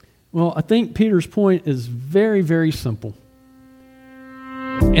Well, I think Peter's point is very, very simple.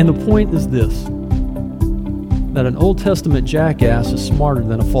 And the point is this, that an Old Testament jackass is smarter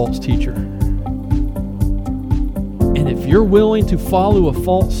than a false teacher. And if you're willing to follow a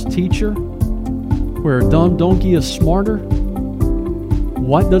false teacher where a dumb donkey is smarter,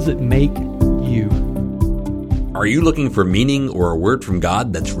 what does it make you? Are you looking for meaning or a word from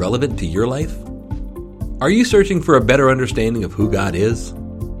God that's relevant to your life? Are you searching for a better understanding of who God is?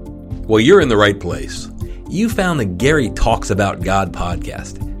 Well, you're in the right place. You found the Gary Talks About God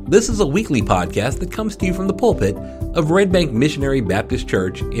podcast. This is a weekly podcast that comes to you from the pulpit of Red Bank Missionary Baptist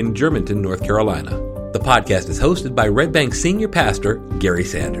Church in Germantown, North Carolina. The podcast is hosted by Red Bank Senior Pastor Gary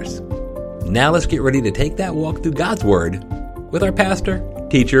Sanders. Now let's get ready to take that walk through God's Word with our pastor,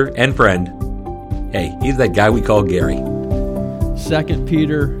 teacher, and friend. Hey, he's that guy we call Gary. 2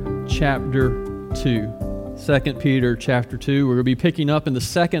 Peter chapter 2. 2 Peter chapter 2. We're going to be picking up in the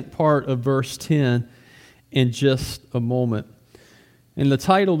second part of verse 10 in just a moment. And the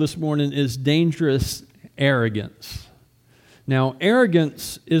title this morning is Dangerous Arrogance. Now,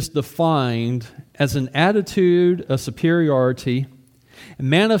 arrogance is defined as an attitude of superiority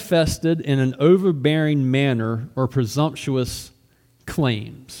manifested in an overbearing manner or presumptuous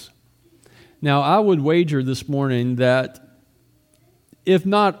claims. Now, I would wager this morning that if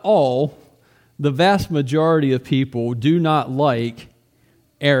not all, the vast majority of people do not like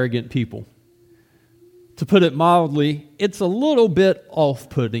arrogant people. To put it mildly, it's a little bit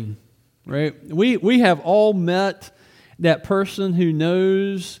off-putting, right? We have all met that person who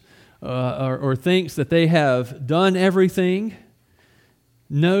knows or thinks that they have done everything,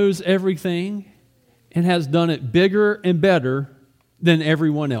 knows everything, and has done it bigger and better than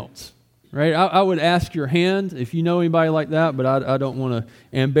everyone else. Right? I would ask your hand if you know anybody like that, but I don't want to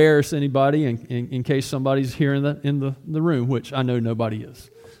embarrass anybody in case somebody's here in the room, which I know nobody is.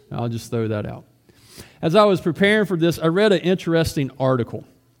 I'll just throw that out. As I was preparing for this, I read an interesting article.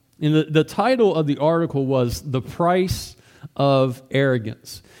 And the title of the article was The Price of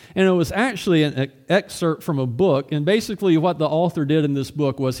Arrogance. And it was actually an excerpt from a book. And basically what the author did in this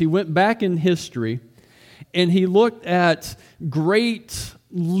book was he went back in history and he looked at great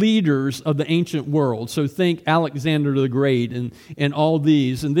leaders of the ancient world. So think Alexander the Great and all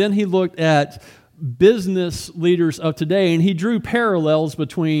these. And then he looked at business leaders of today, and he drew parallels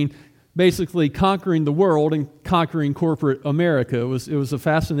between basically conquering the world and conquering corporate America. It was a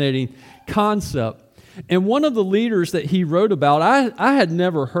fascinating concept. And one of the leaders that he wrote about, I had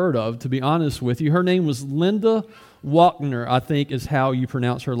never heard of, to be honest with you. Her name was Linda Wagner, I think is how you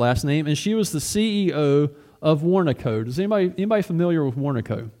pronounce her last name. And she was the CEO of Warnaco. Is anybody familiar with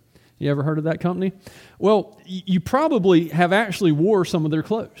Warnaco? You ever heard of that company? Well, you probably have actually wore some of their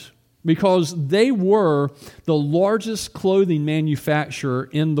clothes because they were the largest clothing manufacturer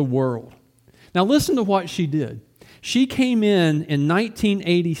in the world. Now listen to what she did. She came in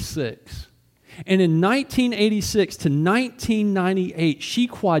 1986, and in 1986 to 1998, she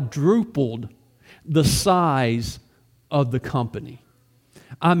quadrupled the size of the company.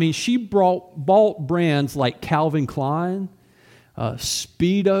 I mean, she bought brands like Calvin Klein,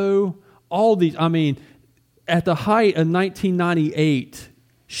 Speedo, all these. I mean, at the height of 1998,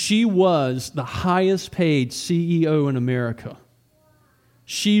 she was the highest paid CEO in America.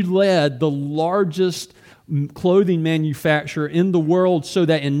 She led the largest clothing manufacturer in the world so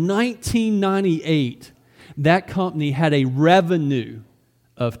that in 1998, that company had a revenue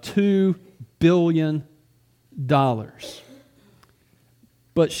of $2 billion.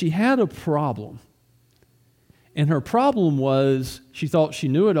 But she had a problem. And her problem was she thought she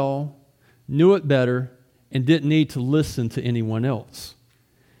knew it all, knew it better, and didn't need to listen to anyone else.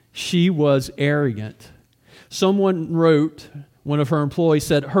 She was arrogant. Someone wrote, one of her employees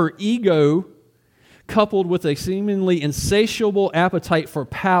said, her ego, coupled with a seemingly insatiable appetite for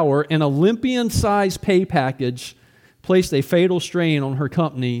power and Olympian-sized pay package, placed a fatal strain on her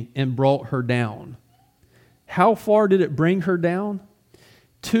company and brought her down. How far did it bring her down?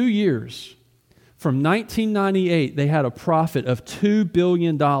 2 years. From 1998, they had a profit of $2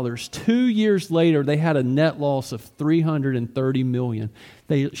 billion. 2 years later, they had a net loss of $330 million.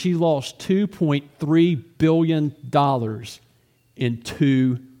 She lost $2.3 billion in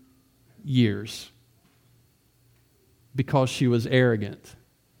 2 years because she was arrogant,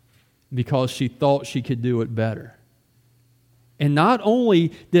 because she thought she could do it better. And not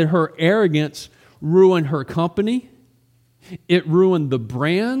only did her arrogance ruin her company, it ruined the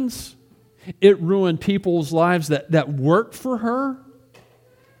brands. It ruined people's lives that worked for her.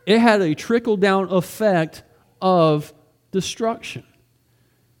 It had a trickle-down effect of destruction.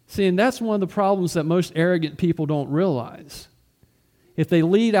 See, and that's one of the problems that most arrogant people don't realize. if they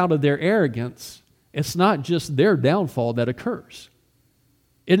lead out of their arrogance, it's not just their downfall that occurs.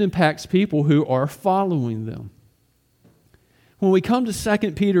 It impacts people who are following them. When we come to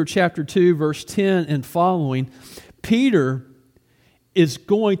 2 Peter chapter 2, verse 10 and following, Peter is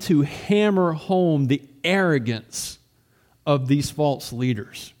going to hammer home the arrogance of these false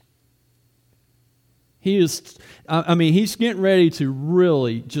leaders. He's getting ready to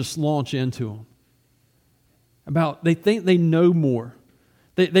really just launch into them. They think they know more.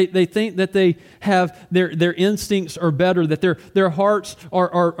 They think that they have their instincts are better, that their hearts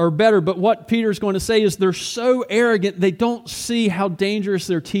are better. But what Peter's going to say is they're so arrogant they don't see how dangerous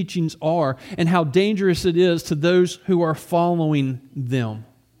their teachings are and how dangerous it is to those who are following them.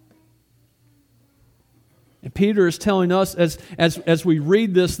 And Peter is telling us as we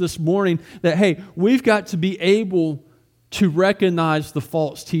read this morning that, hey, we've got to be able to recognize the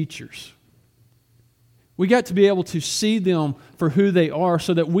false teachers. We got to be able to see them for who they are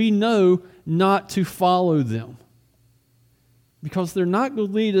so that we know not to follow them. Because they're not going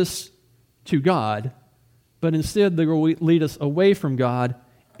to lead us to God, but instead they're going to lead us away from God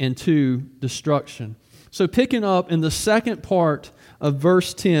and to destruction. So picking up in the second part of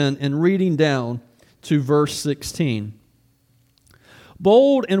verse 10 and reading down to verse 16.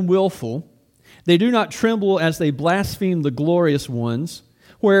 Bold and willful, they do not tremble as they blaspheme the glorious ones,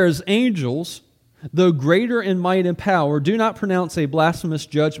 whereas angels, though greater in might and power, do not pronounce a blasphemous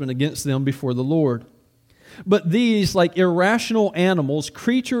judgment against them before the Lord. But these, like irrational animals,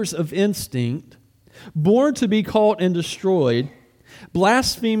 creatures of instinct, born to be caught and destroyed,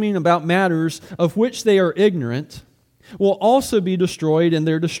 blaspheming about matters of which they are ignorant, will also be destroyed in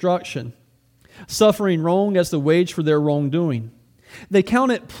their destruction, suffering wrong as the wage for their wrongdoing. They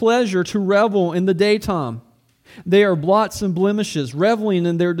count it pleasure to revel in the daytime. They are blots and blemishes, reveling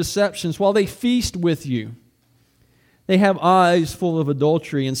in their deceptions while they feast with you. They have eyes full of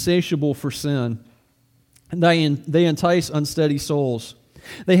adultery, insatiable for sin. And they entice unsteady souls.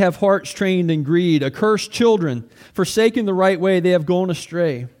 They have hearts trained in greed, accursed children. Forsaking the right way, they have gone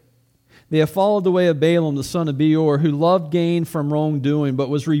astray. They have followed the way of Balaam, the son of Beor, who loved gain from wrongdoing, but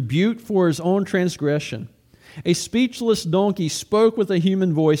was rebuked for his own transgression. A speechless donkey spoke with a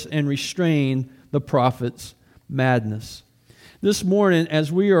human voice and restrained the prophet's madness. This morning,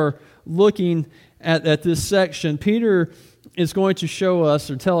 as we are looking at this section, Peter is going to show us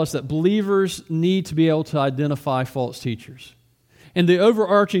or tell us that believers need to be able to identify false teachers. And the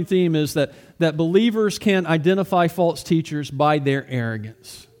overarching theme is that believers can identify false teachers by their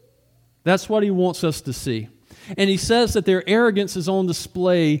arrogance. That's what he wants us to see. And he says that their arrogance is on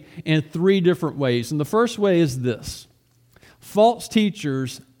display in three different ways. And the first way is this: false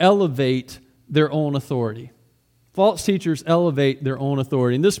teachers elevate their own authority. False teachers elevate their own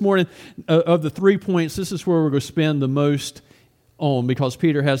authority. And this morning, of the 3 points, this is where we're going to spend the most on, because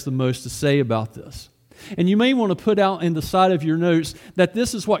Peter has the most to say about this. And you may want to put out in the side of your notes that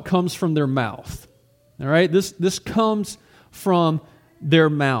this is what comes from their mouth. All right? This comes from their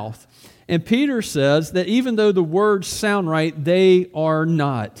mouth. And Peter says that even though the words sound right, they are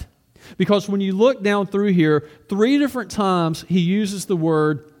not. Because when you look down through here, 3 different times he uses the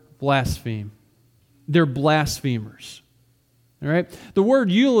word blaspheme. They're blasphemers. All right? The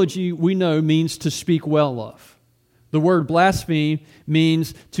word eulogy, we know, means to speak well of. The word blaspheme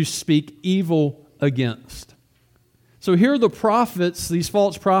means to speak evil against. So here the prophets, these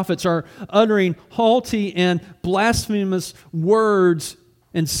false prophets, are uttering haughty and blasphemous words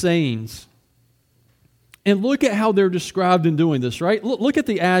and sayings. And look at how they're described in doing this, right? Look at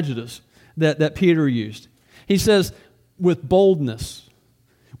the adjectives that Peter used. He says, with boldness,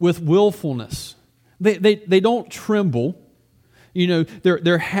 with willfulness. They don't tremble. You know,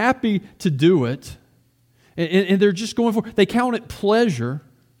 they're happy to do it. And they're just going for it. They count it pleasure.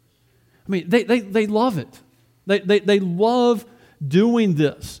 I mean, they love it. They love doing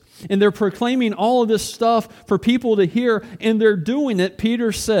this. And they're proclaiming all of this stuff for people to hear, and they're doing it,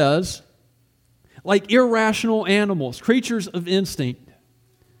 Peter says, like irrational animals, creatures of instinct.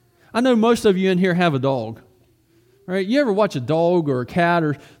 I know most of you in here have a dog. Right? You ever watch a dog or a cat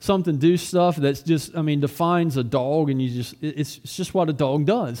or something do stuff that's just, defines a dog, and it's just what a dog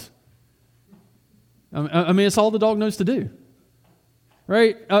does. It's all the dog knows to do.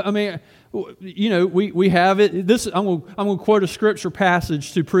 Right? We have it. I'm going to quote a scripture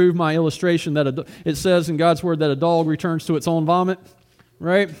passage to prove my illustration that it says in God's word that a dog returns to its own vomit.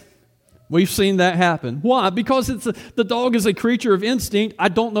 Right? We've seen that happen. Why? Because the dog is a creature of instinct. I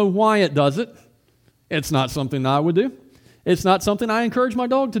don't know why it does it. It's not something I would do. It's not something I encourage my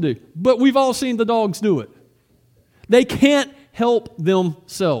dog to do. But we've all seen the dogs do it. They can't help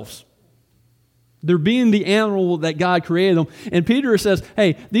themselves. They're being the animal that God created them. And Peter says,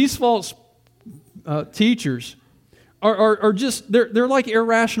 hey, these false teachers are just, they're like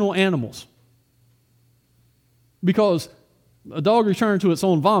irrational animals. Because a dog returning to its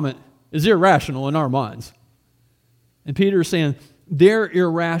own vomit is irrational in our minds. And Peter is saying they're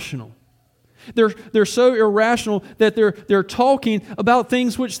irrational. They're so irrational that they're talking about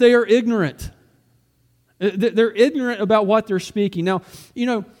things which they are ignorant. They're ignorant about what they're speaking. Now,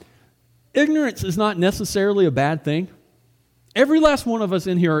 ignorance is not necessarily a bad thing. Every last one of us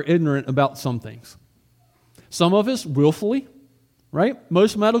in here are ignorant about some things. Some of us willfully, right?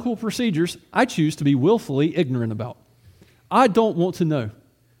 Most medical procedures I choose to be willfully ignorant about. I don't want to know.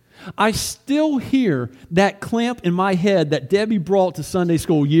 I still hear that clamp in my head that Debbie brought to Sunday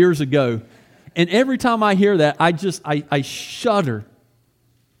school years ago. And every time I hear that, I shudder.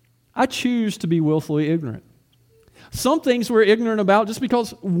 I choose to be willfully ignorant. Some things we're ignorant about just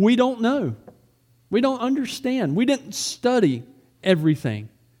because we don't know. We don't understand. We didn't study everything.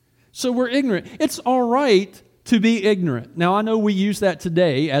 So we're ignorant. It's all right to be ignorant. Now, I know we use that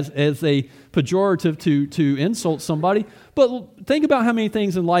today as a pejorative to insult somebody, but think about how many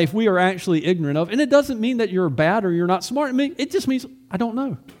things in life we are actually ignorant of. And it doesn't mean that you're bad or you're not smart. It just means I don't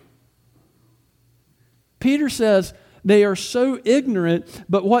know. Peter says they are so ignorant,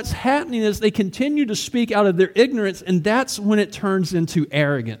 but what's happening is they continue to speak out of their ignorance, and that's when it turns into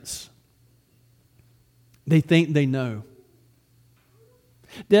arrogance. They think they know.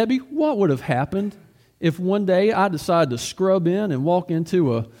 Debbie, what would have happened if one day I decided to scrub in and walk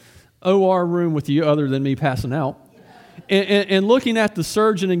into a OR room with you other than me passing out and looking at the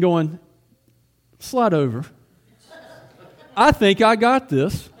surgeon and going, slide over. I think I got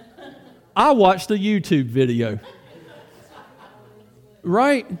this. I watched a YouTube video.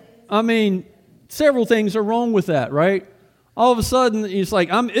 Right? Several things are wrong with that, right? All of a sudden, it's like,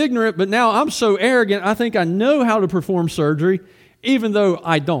 I'm ignorant, but now I'm so arrogant, I think I know how to perform surgery, even though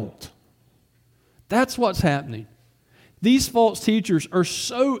I don't. That's what's happening. These false teachers are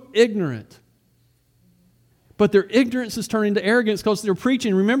so ignorant, but their ignorance is turning to arrogance because they're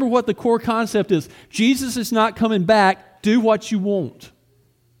preaching. Remember what the core concept is. Jesus is not coming back. Do what you want.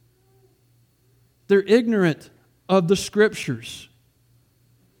 They're ignorant of the Scriptures.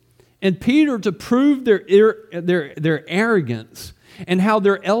 And Peter, to prove their arrogance and how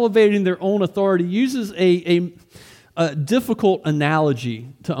they're elevating their own authority, uses a difficult analogy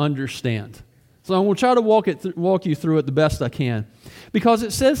to understand. So I'm going to try to walk you through it the best I can. Because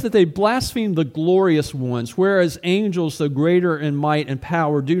it says that they blaspheme the glorious ones, whereas angels, though greater in might and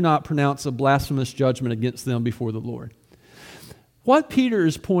power, do not pronounce a blasphemous judgment against them before the Lord. What Peter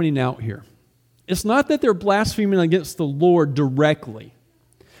is pointing out here, it's not that they're blaspheming against the Lord directly.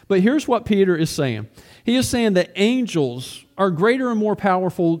 But here's what Peter is saying. He is saying that angels are greater and more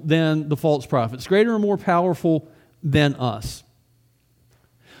powerful than the false prophets, greater and more powerful than us.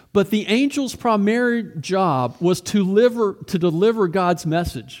 But the angel's primary job was to deliver God's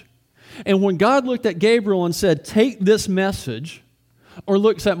message. And when God looked at Gabriel and said, take this message, or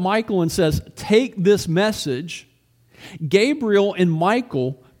looks at Michael and says, take this message, Gabriel and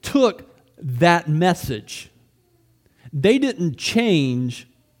Michael took that message. They didn't change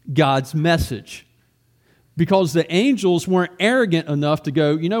God's message because the angels weren't arrogant enough to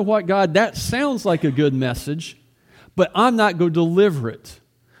go, you know what, God, that sounds like a good message, but I'm not going to deliver it.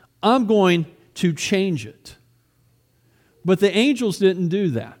 I'm going to change it. But the angels didn't do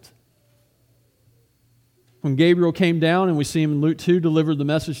that. When Gabriel came down, and we see him in Luke 2, delivered the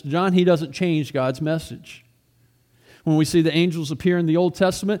message to John, he doesn't change God's message. When we see the angels appear in the Old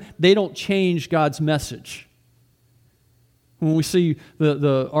Testament, they don't change God's message. When we see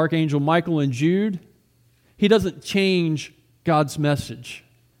the archangel Michael and Jude, he doesn't change God's message.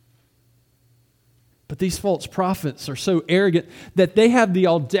 But these false prophets are so arrogant that they have the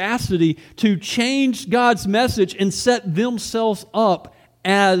audacity to change God's message and set themselves up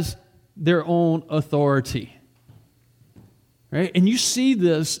as their own authority. Right? And you see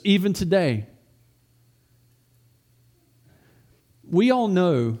this even today. We all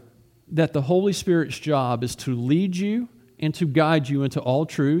know that the Holy Spirit's job is to lead you and to guide you into all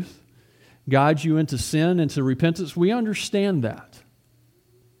truth, guide you into sin and to repentance. We understand that.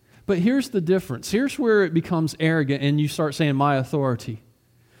 But here's the difference. Here's where it becomes arrogant and you start saying, my authority.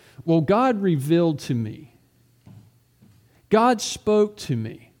 Well, God revealed to me. God spoke to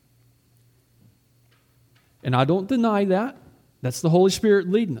me. And I don't deny that. That's the Holy Spirit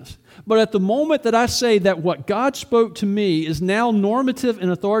leading us. But at the moment that I say that what God spoke to me is now normative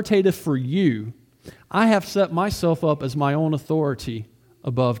and authoritative for you, I have set myself up as my own authority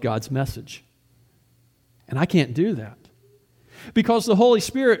above God's message. And I can't do that. Because the Holy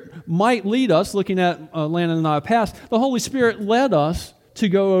Spirit might lead us, looking at Landon and I past, the Holy Spirit led us to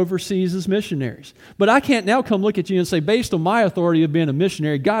go overseas as missionaries. But I can't now come look at you and say, based on my authority of being a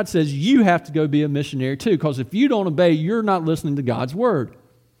missionary, God says you have to go be a missionary too, because if you don't obey, you're not listening to God's word.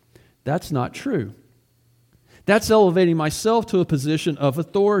 That's not true. That's elevating myself to a position of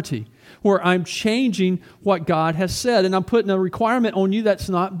authority, where I'm changing what God has said, and I'm putting a requirement on you that's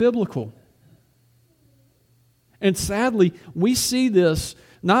not biblical. And sadly, we see this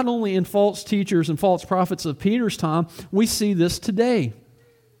not only in false teachers and false prophets of Peter's time, we see this today.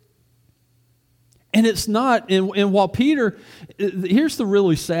 And it's not, and while Peter, here's the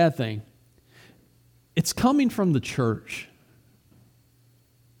really sad thing. It's coming from the church.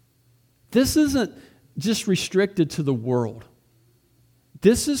 This isn't just restricted to the world.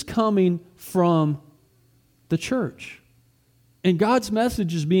 This is coming from the church. And God's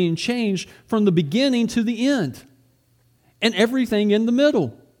message is being changed from the beginning to the end. And everything in the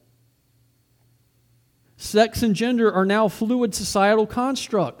middle. Sex and gender are now fluid societal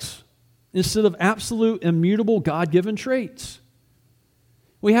constructs instead of absolute, immutable, God-given traits.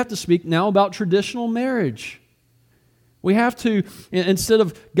 We have to speak now about traditional marriage. We have to, instead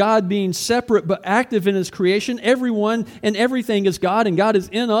of God being separate but active in His creation, everyone and everything is God, and God is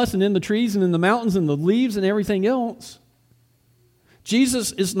in us and in the trees and in the mountains and the leaves and everything else.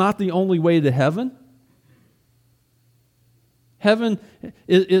 Jesus is not the only way to heaven. Heaven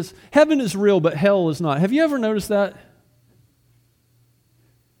is real, but hell is not. Have you ever noticed that?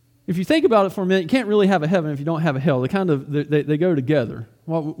 If you think about it for a minute, you can't really have a heaven if you don't have a hell. They go together.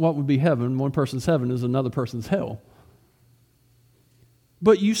 What would be heaven? One person's heaven is another person's hell.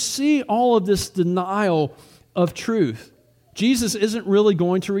 But you see all of this denial of truth. Jesus isn't really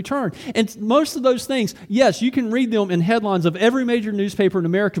going to return. And most of those things, yes, you can read them in headlines of every major newspaper in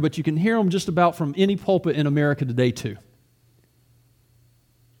America, but you can hear them just about from any pulpit in America today too.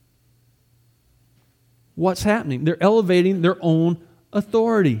 What's happening? They're elevating their own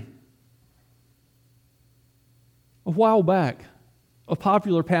authority. A while back, a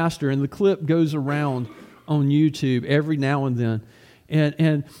popular pastor, and the clip goes around on YouTube every now and then,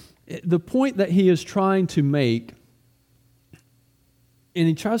 and the point that he is trying to make, and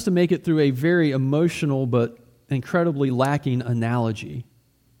he tries to make it through a very emotional but incredibly lacking analogy,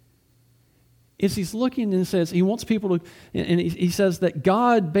 is he's looking and says, he wants people to, and he says that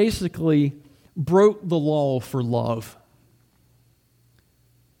God basically broke the law for love.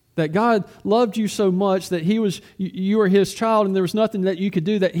 That God loved you so much that you were His child and there was nothing that you could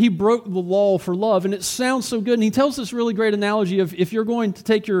do, that He broke the law for love. And it sounds so good. And he tells this really great analogy of if you're going to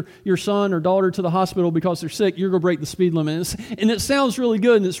take your son or daughter to the hospital because they're sick, you're going to break the speed limit. And it sounds really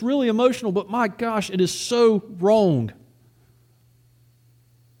good and it's really emotional, but my gosh, it is so wrong.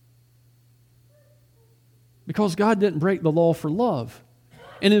 Because God didn't break the law for love.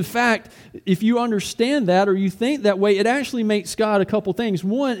 And in fact, if you understand that or you think that way, it actually makes God a couple things.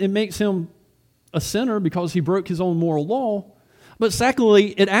 One, it makes Him a sinner because He broke His own moral law. But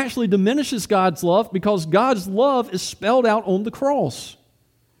secondly, it actually diminishes God's love because God's love is spelled out on the cross.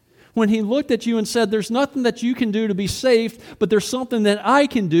 When He looked at you and said, there's nothing that you can do to be saved, but there's something that I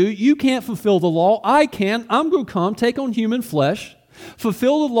can do. You can't fulfill the law. I can. I'm going to come, take on human flesh,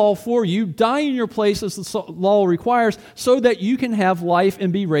 fulfill the law for you, die in your place as the law requires, so that you can have life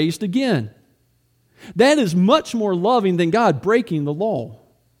and be raised again. That is much more loving than God breaking the law.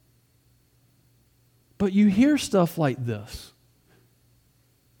 But you hear stuff like this.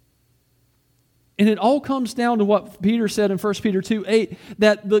 And it all comes down to what Peter said in 1 Peter 2:8,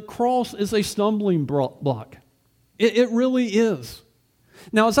 that the cross is a stumbling block. It really is.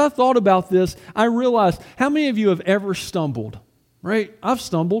 Now, as I thought about this, I realized, how many of you have ever stumbled? Right? I've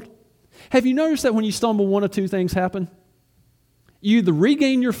stumbled. Have you noticed that when you stumble, one of two things happen? You either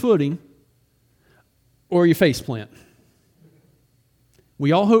regain your footing or you face plant.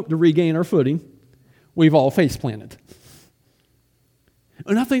 We all hope to regain our footing. We've all face planted.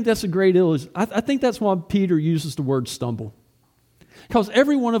 And I think that's a great illustration. I think that's why Peter uses the word stumble. Because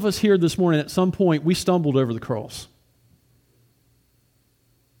every one of us here this morning, at some point, we stumbled over the cross.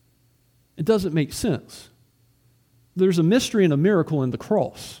 It doesn't make sense. There's a mystery and a miracle in the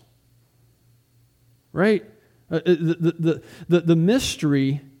cross, right? The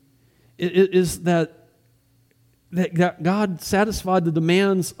mystery is that God satisfied the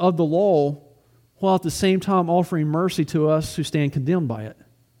demands of the law while at the same time offering mercy to us who stand condemned by it.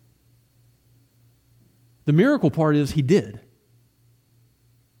 The miracle part is He did.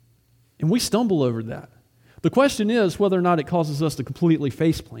 And we stumble over that. The question is whether or not it causes us to completely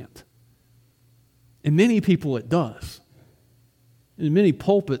faceplant. And many people it does. In many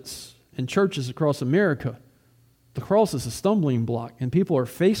pulpits and churches across America, The cross is a stumbling block, and people are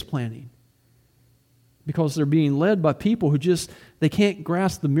face planting because they're being led by people who they can't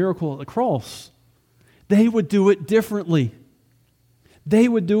grasp the miracle of the cross. They would do it differently. They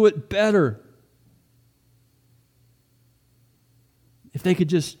would do it better if they could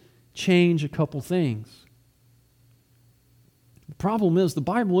just change a couple things. The problem is the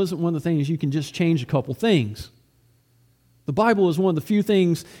Bible isn't one of the things you can just change a couple things. The Bible is one of the few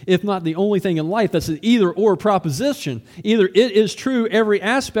things, if not the only thing in life, that's an either-or proposition. Either it is true, every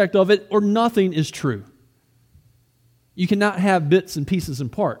aspect of it, or nothing is true. You cannot have bits and pieces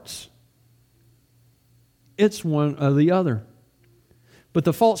and parts. It's one or the other. But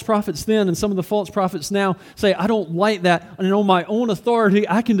the false prophets then and some of the false prophets now say, I don't like that, and on my own authority,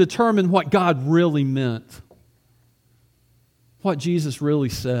 I can determine what God really meant, what Jesus really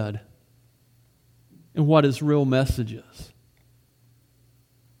said, and what His real message is.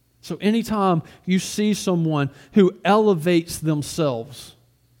 So anytime you see someone who elevates themselves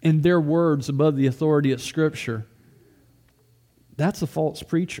and their words above the authority of Scripture, that's a false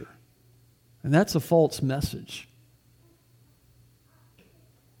preacher. And that's a false message.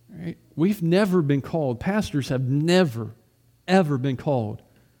 Right? We've never been called, pastors have never, ever been called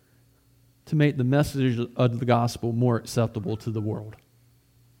to make the message of the gospel more acceptable to the world.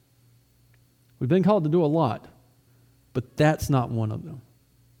 We've been called to do a lot, but that's not one of them.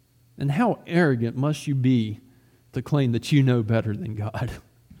 And how arrogant must you be to claim that you know better than God?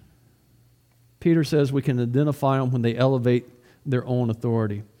 Peter says we can identify them when they elevate their own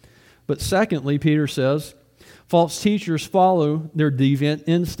authority. But secondly, Peter says, false teachers follow their deviant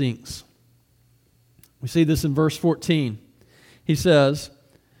instincts. We see this in verse 14. He says,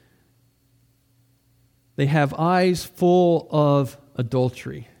 they have eyes full of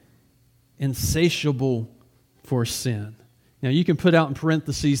adultery, insatiable for sin. Now you can put out in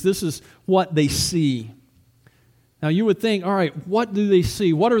parentheses, this is what they see. Now you would think, all right, what do they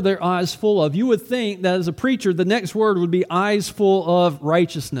see? What are their eyes full of? You would think that as a preacher, the next word would be eyes full of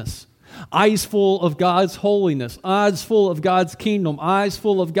righteousness. Eyes full of God's holiness, eyes full of God's kingdom, eyes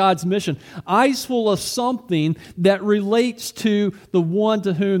full of God's mission, eyes full of something that relates to the one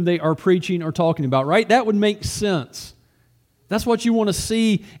to whom they are preaching or talking about, right? That would make sense. That's what you want to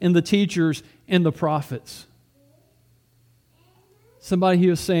see in the teachers and the prophets. Somebody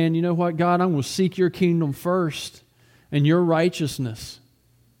who is saying, you know what, God, I'm going to seek your kingdom first and your righteousness.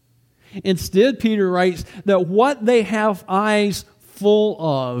 Instead, Peter writes that what they have eyes full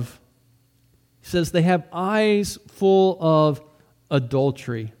of, he says they have eyes full of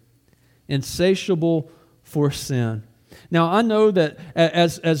adultery, insatiable for sin. Now, I know that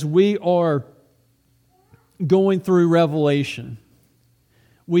as we are going through Revelation,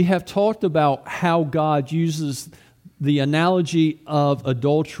 we have talked about how God uses the analogy of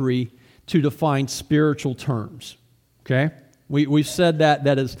adultery to define spiritual terms. Okay? We've said that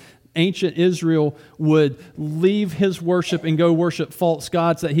as ancient Israel would leave his worship and go worship false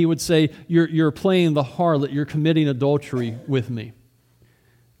gods, that he would say, you're playing the harlot, you're committing adultery with me.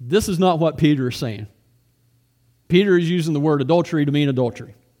 This is not what Peter is saying. Peter is using the word adultery to mean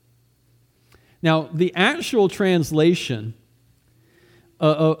adultery. Now, the actual translation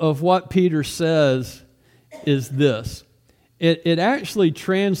of what Peter says is this. It actually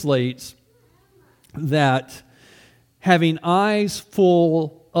translates that having eyes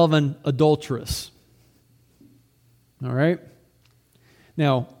full of an adulteress. All right?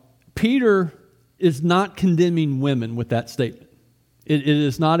 Now, Peter is not condemning women with that statement. It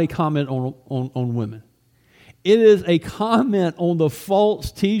is not a comment on women. It is a comment on the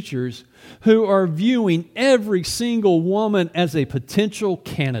false teachers who are viewing every single woman as a potential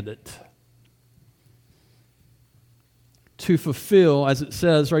candidate to fulfill, as it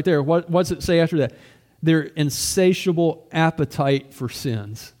says right there. What's it say after that? Their insatiable appetite for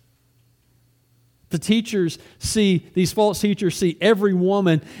sins. The teachers see, these false teachers see every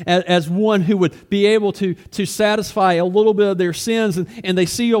woman as one who would be able to satisfy a little bit of their sins, and they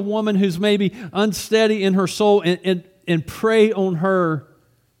see a woman who's maybe unsteady in her soul and prey on her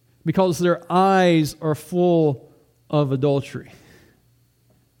because their eyes are full of adultery.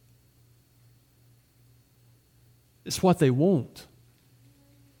 It's what they want.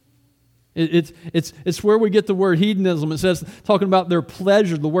 It's where we get the word hedonism. It says, talking about their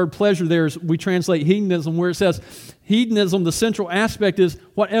pleasure. The word pleasure there is, we translate hedonism, where it says, hedonism, the central aspect is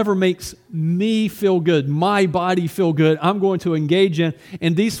whatever makes me feel good, my body feel good, I'm going to engage in.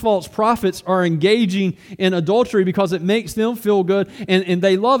 And these false prophets are engaging in adultery because it makes them feel good, and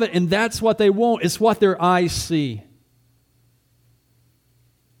they love it, and that's what they want. It's what their eyes see.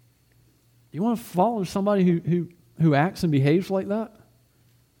 You want to follow somebody who acts and behaves like that?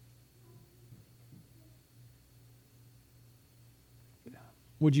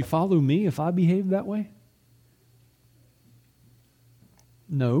 would you follow me if I behaved that way?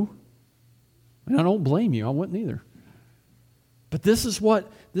 No. And I don't blame you. I wouldn't either. But this is what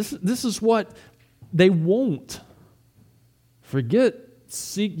they won't. Forget,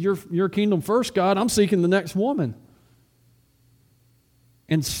 seek your kingdom first, God. I'm seeking the next woman.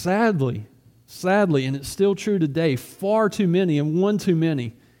 And sadly, and it's still true today, far too many and one too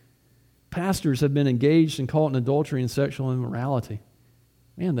many pastors have been engaged and caught in adultery and sexual immorality.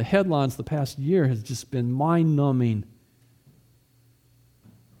 Man, the headlines the past year has just been mind-numbing.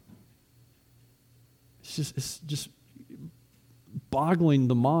 It's just boggling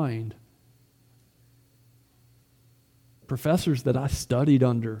the mind. Professors that I studied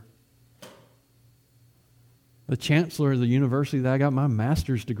under, the chancellor of the university that I got my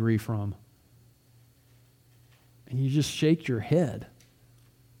master's degree from, and you just shake your head.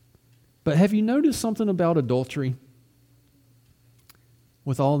 But have you noticed something about adultery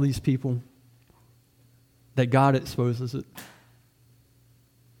with all these people? That God exposes it.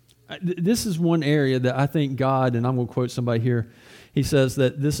 This is one area that I think God, and I'm going to quote somebody here, he says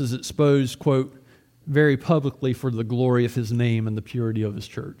that this is exposed, quote, very publicly for the glory of his name and the purity of his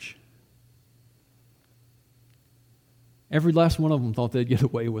church. Every last one of them thought they'd get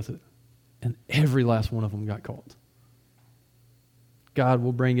away with it. And every last one of them got caught. God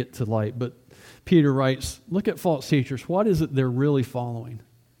will bring it to light. But Peter writes, look at false teachers. What is it they're really following?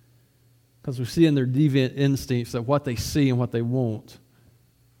 Because we see in their deviant instincts that what they see and what they want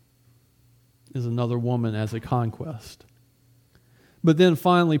is another woman as a conquest. But then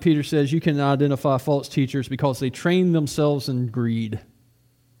finally, Peter says you can identify false teachers because they train themselves in greed.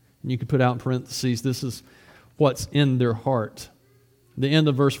 And you can put out in parentheses, this is what's in their heart. The end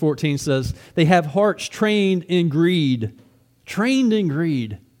of verse 14 says, they have hearts trained in greed. Trained in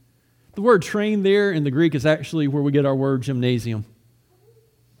greed. The word trained there in the Greek is actually where we get our word gymnasium.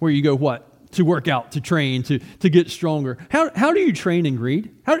 Where you go what? To work out, to train, to get stronger. How do you train in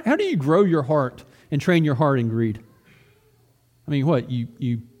greed? How do you grow your heart and train your heart in greed? I mean, what?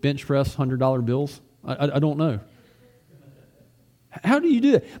 You bench press $100 bills? I don't know. How do you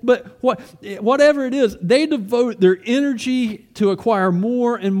do that? But whatever it is, they devote their energy to acquire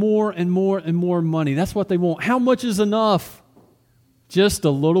more and more and more and more money. That's what they want. How much is enough? Just a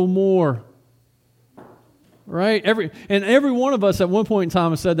little more. Right? Every one of us at one point in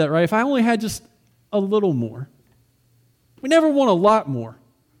time has said that, right? If I only had just a little more. We never want a lot more.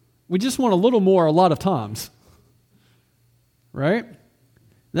 We just want a little more a lot of times. Right?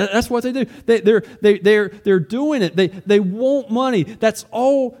 That's what they do. They're doing it. They want money. That's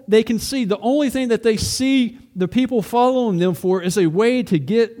all they can see. The only thing that they see the people following them for is a way to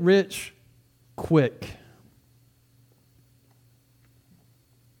get rich quick.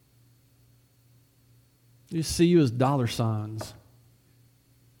 You see you as dollar signs.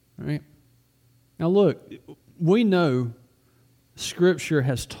 Right? Now look, we know Scripture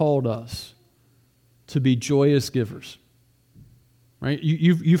has taught us to be joyous givers. Right?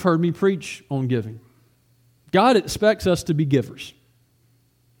 You've heard me preach on giving. God expects us to be givers.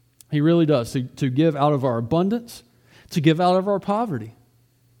 He really does. To give out of our abundance, to give out of our poverty.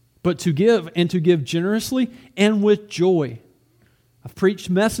 But to give, and to give generously and with joy. I've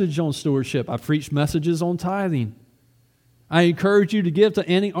preached message on stewardship. I've preached messages on tithing. I encourage you to give to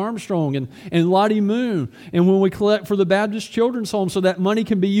Annie Armstrong and Lottie Moon. And when we collect for the Baptist Children's Home so that money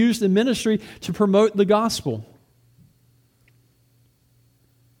can be used in ministry to promote the gospel.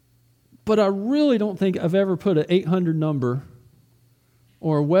 But I really don't think I've ever put an 800 number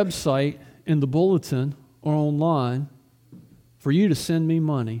or a website in the bulletin or online for you to send me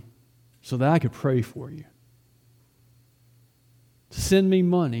money so that I could pray for you. Send me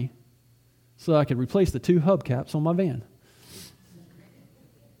money so I could replace the 2 hubcaps on my van.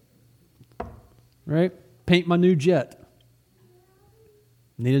 Right? Paint my new jet.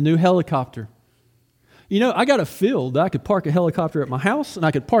 Need a new helicopter. You know, I got a field that I could park a helicopter at my house and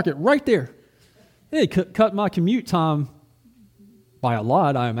I could park it right there. It cut my commute time by a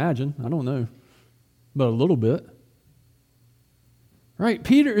lot, I imagine. I don't know. But a little bit. Right?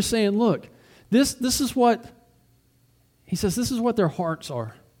 Peter is saying, look, this is what, he says, this is what their hearts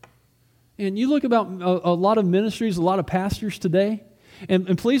are. And you look about a lot of ministries, a lot of pastors today,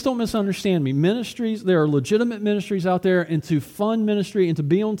 and please don't misunderstand me. Ministries, there are legitimate ministries out there, and to fund ministry and to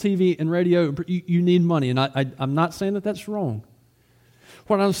be on TV and radio, you need money. And I'm not saying that that's wrong.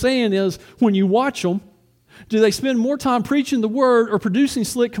 What I'm saying is, when you watch them, do they spend more time preaching the word or producing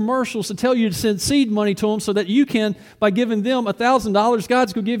slick commercials to tell you to send seed money to them so that you can, by giving them $1,000,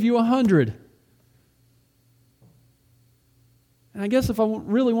 God's going to give you $100? And I guess if I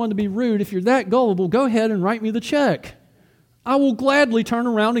really wanted to be rude, if you're that gullible, go ahead and write me the check. I will gladly turn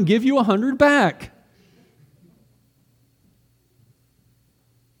around and give you 100 back.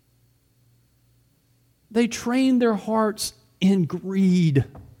 They train their hearts in greed.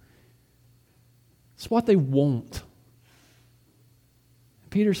 It's what they want.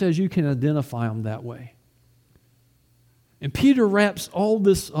 Peter says you can identify them that way. And Peter wraps all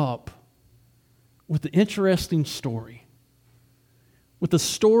this up with the interesting story, with the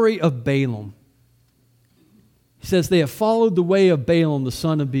story of Balaam. He says they have followed the way of Balaam, the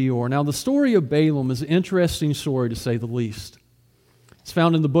son of Beor. Now, the story of Balaam is an interesting story, to say the least. It's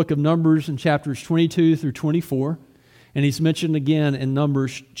found in the book of Numbers in chapters 22 through 24, and he's mentioned again in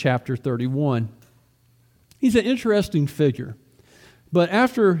Numbers chapter 31. He's an interesting figure. But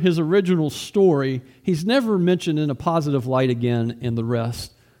after his original story, he's never mentioned in a positive light again in the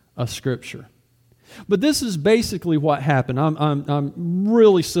rest of Scripture. But this is basically what happened. I'm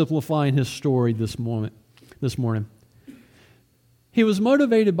really simplifying his story this morning. He was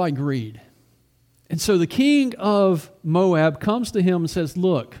motivated by greed. And so the king of Moab comes to him and says,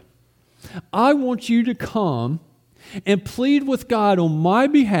 look, I want you to come and plead with God on my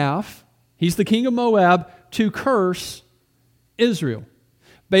behalf, he's the king of Moab, to curse Israel.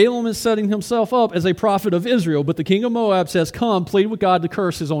 Balaam is setting himself up as a prophet of Israel, but the king of Moab says, come, plead with God to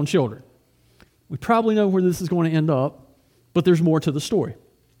curse his own children. We probably know where this is going to end up, but there's more to the story.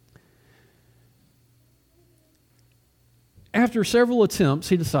 After several attempts,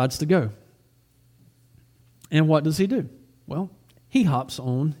 he decides to go. And what does he do? Well, he hops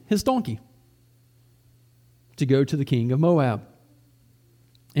on his donkey to go to the king of Moab.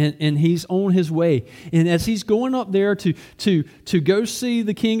 And he's on his way. And as he's going up there to go see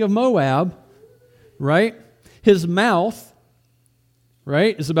the king of Moab, right, his mouth,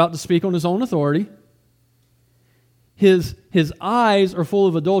 right, is about to speak on his own authority. His eyes are full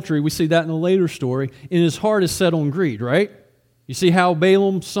of adultery. We see that in a later story. And his heart is set on greed, right? You see how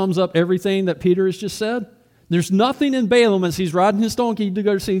Balaam sums up everything that Peter has just said? There's nothing in Balaam as he's riding his donkey to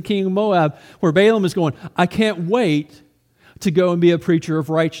go to see the king of Moab where Balaam is going, I can't wait to go and be a preacher of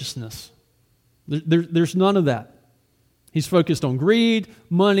righteousness. There's none of that. He's focused on greed,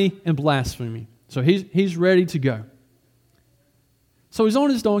 money, and blasphemy. So he's ready to go. So he's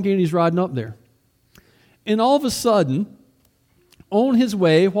on his donkey and he's riding up there. And all of a sudden, on his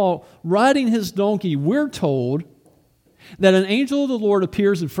way, while riding his donkey, we're told that an angel of the Lord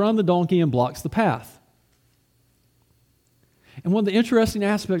appears in front of the donkey and blocks the path. And one of the interesting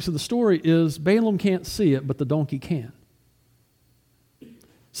aspects of the story is Balaam can't see it, but the donkey can.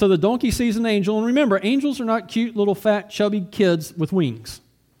 So the donkey sees an angel, and remember, angels are not cute little fat chubby kids with wings.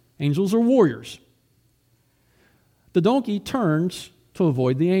 Angels are warriors. The donkey turns to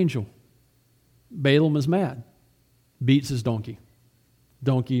avoid the angel. Balaam is mad, beats his donkey.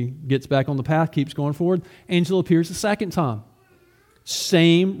 Donkey gets back on the path, keeps going forward. Angel appears a second time.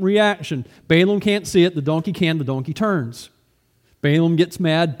 Same reaction. Balaam can't see it, the donkey can, the donkey turns. Balaam gets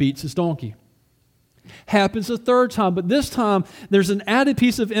mad, beats his donkey. Happens a third time, but this time there's an added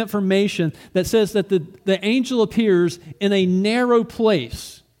piece of information that says that the angel appears in a narrow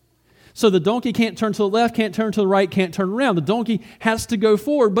place. So the donkey can't turn to the left, can't turn to the right, can't turn around. The donkey has to go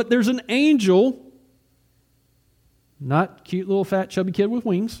forward, but there's an angel, not cute little fat chubby kid with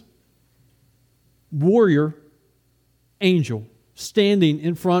wings, warrior angel standing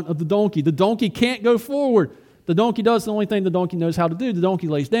in front of the donkey. The donkey can't go forward. The donkey does the only thing the donkey knows how to do. The donkey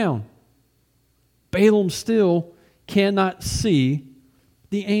lays down. Balaam still cannot see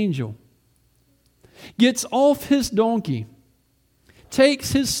the angel. Gets off his donkey,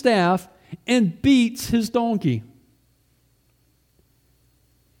 takes his staff, and beats his donkey.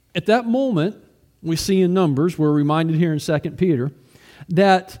 At that moment, we see in Numbers, we're reminded here in 2 Peter,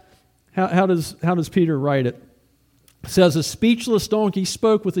 that, how does Peter write it? It says, a speechless donkey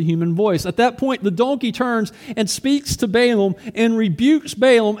spoke with a human voice. At that point, the donkey turns and speaks to Balaam and rebukes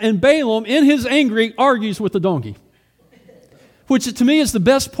Balaam, and Balaam, in his anger, argues with the donkey. Which to me is the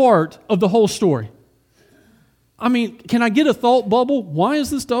best part of the whole story. I mean, can I get a thought bubble? Why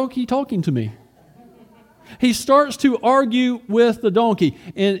is this donkey talking to me? He starts to argue with the donkey.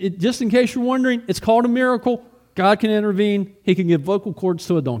 And just in case you're wondering, it's called a miracle. God can intervene. He can give vocal cords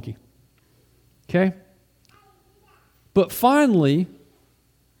to a donkey. Okay? But finally,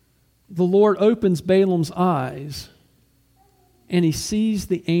 the Lord opens Balaam's eyes and he sees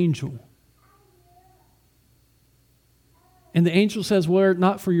the angel. And the angel says, were it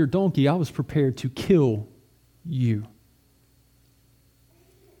not for your donkey, I was prepared to kill you.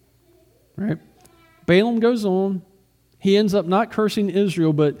 Right? Balaam goes on. He ends up not cursing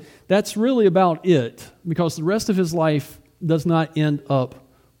Israel, but that's really about it, because the rest of his life does not end up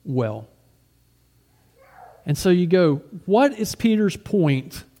well. And so you go, what is Peter's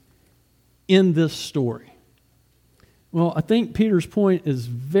point in this story? Well, I think Peter's point is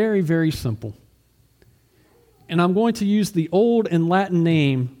very, very simple. And I'm going to use the old and Latin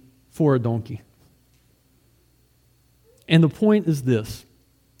name for a donkey. And the point is this.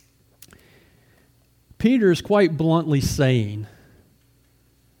 Peter is quite bluntly saying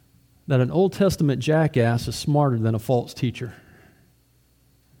that an Old Testament jackass is smarter than a false teacher.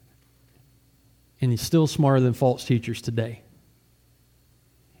 And he's still smarter than false teachers today.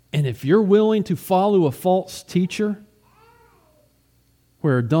 And if you're willing to follow a false teacher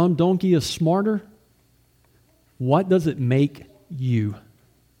where a dumb donkey is smarter, what does it make you?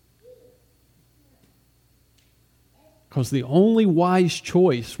 Because the only wise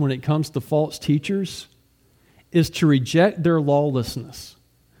choice when it comes to false teachers is to reject their lawlessness.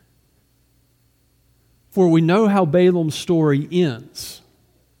 For we know how Balaam's story ends.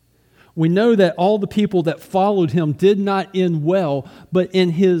 We know that all the people that followed him did not end well, but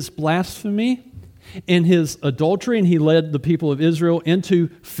in his blasphemy, in his adultery, and he led the people of Israel into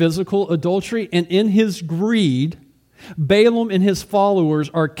physical adultery, and in his greed, Balaam and his followers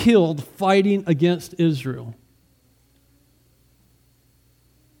are killed fighting against Israel.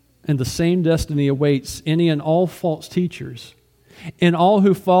 And the same destiny awaits any and all false teachers and all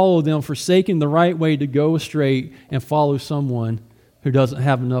who follow them, forsaking the right way to go astray and follow someone who doesn't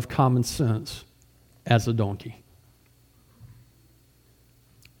have enough common sense as a donkey.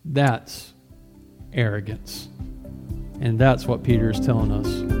 That's arrogance. And that's what Peter is telling us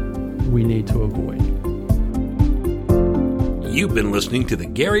we need to avoid. You've been listening to the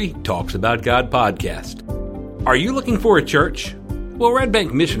Gary Talks About God podcast. Are you looking for a church? Well, Red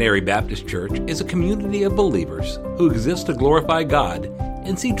Bank Missionary Baptist Church is a community of believers who exist to glorify God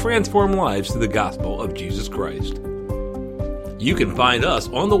and see transformed lives through the gospel of Jesus Christ. You can find us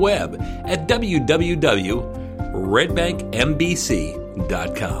on the web at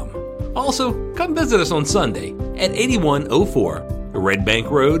www.redbankmbc.com. Also, come visit us on Sunday at 8104 Red Bank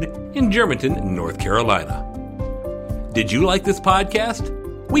Road in Germantown, North Carolina. Did you like this podcast?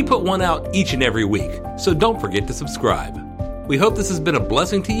 We put one out each and every week, so don't forget to subscribe. We hope this has been a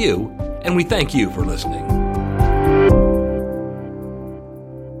blessing to you, and we thank you for listening.